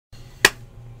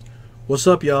What's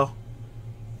up, y'all?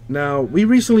 Now, we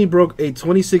recently broke a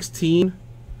 2016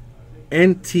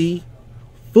 NT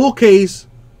full case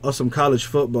of some college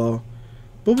football.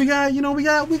 But we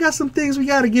got some things we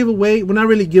got to give away. Well, not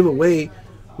really give away.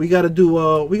 We got to do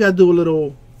a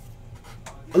little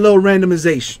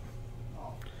randomization.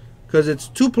 Cuz it's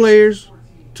two players,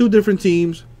 two different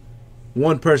teams.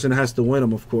 One person has to win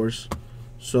them, of course.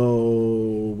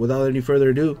 So, without any further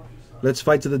ado, let's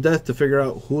fight to the death to figure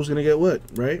out who's going to get what,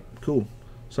 right? Cool.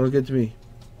 Sounds good to me.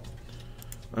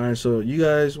 Alright, so you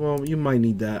guys, well, you might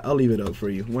need that. I'll leave it up for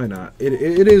you. Why not? It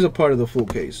is a part of the full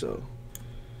case, so,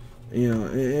 you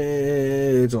know,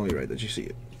 it's only right that you see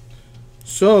it.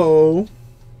 So,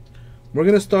 we're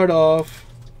going to start off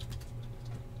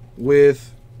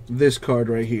with this card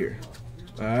right here.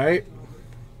 Alright?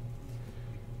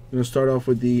 I'm going to start off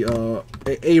with the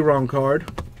Aaron card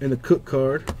and the Cook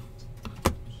card.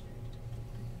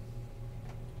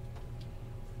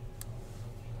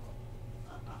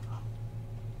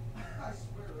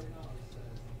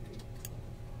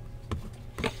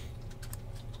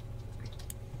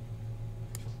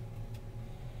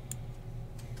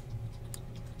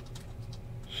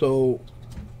 So,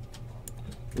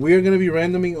 we are going to be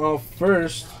randoming off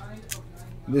first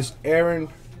this Aaron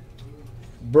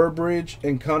Burbridge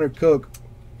and Connor Cook,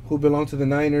 who belong to the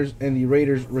Niners and the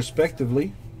Raiders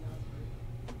respectively.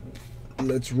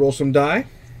 Let's roll some die.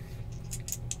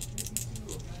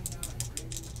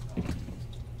 We're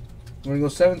going to go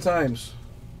 7 times.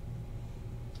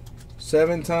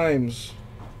 7 times.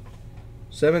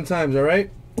 7 times, all right?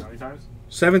 How many times?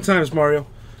 7 times, Mario.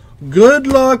 Good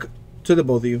luck to the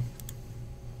both of you.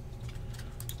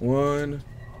 1.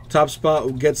 Top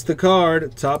spot gets the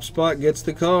card. Top spot gets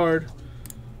the card.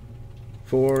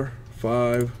 4,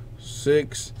 5,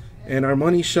 6. And our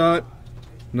money shot,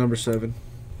 number 7.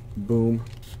 Boom.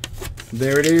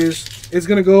 There it is. It's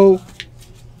going to go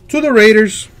to the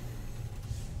Raiders.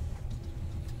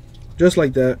 Just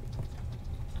like that.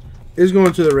 It's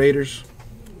going to the Raiders.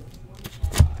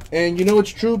 And you know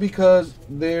it's true because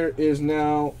there is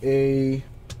now a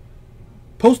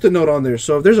Post-it note on there.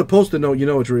 So if there's a Post-it note, you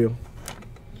know it's real.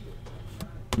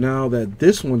 Now that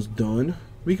this one's done,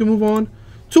 we can move on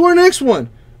to our next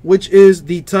one, which is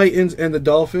the Titans and the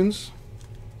Dolphins.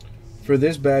 For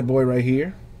this bad boy right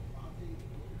here.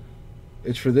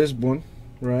 It's for this one,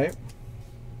 right?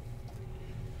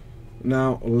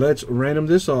 Now let's random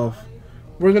this off.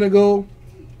 We're gonna go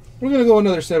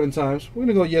another 7 times. We're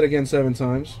gonna go yet again 7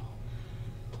 times.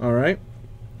 Alright.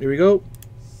 Here we go.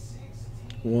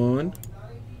 1,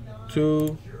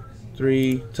 2,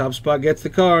 3. Top spot gets the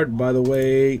card. By the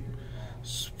way,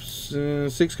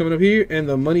 6 coming up here, and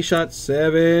the money shot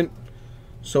 7.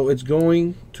 So it's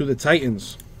going to the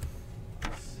Titans.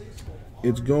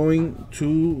 It's going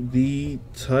to the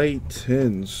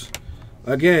Titans.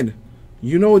 Again,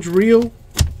 you know it's real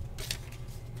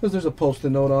because there's a Post-it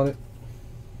note on it.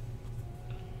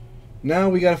 Now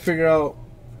we got to figure out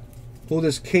who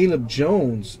this Caleb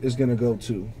Jones is going to go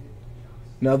to.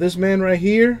 Now this man right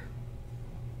here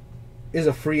is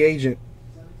a free agent.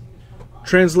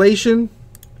 Translation,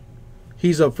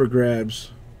 he's up for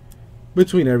grabs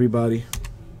between everybody.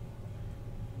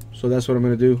 So that's what I'm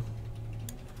going to do.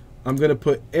 I'm going to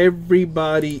put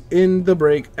everybody in the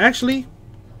break. Actually,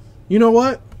 you know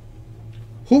what?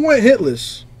 Who went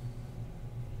hitless?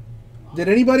 Did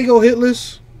anybody go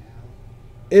hitless?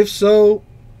 If so,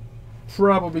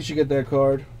 probably should get that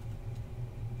card.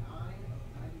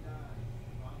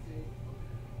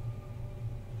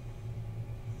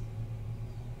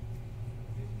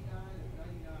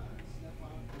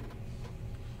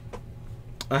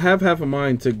 I have half a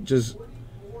mind to just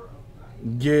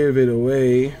give it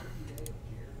away.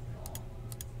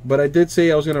 But I did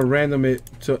say I was going to random it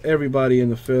to everybody in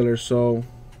the filler, so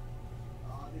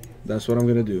that's what I'm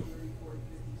going to do.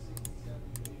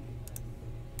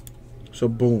 So,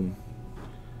 boom.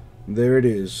 There it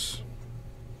is.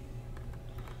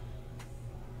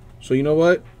 So, you know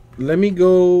what? Let me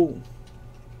go.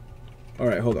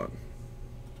 Alright, hold on.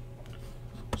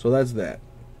 So, that's that.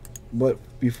 But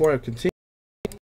before I continue,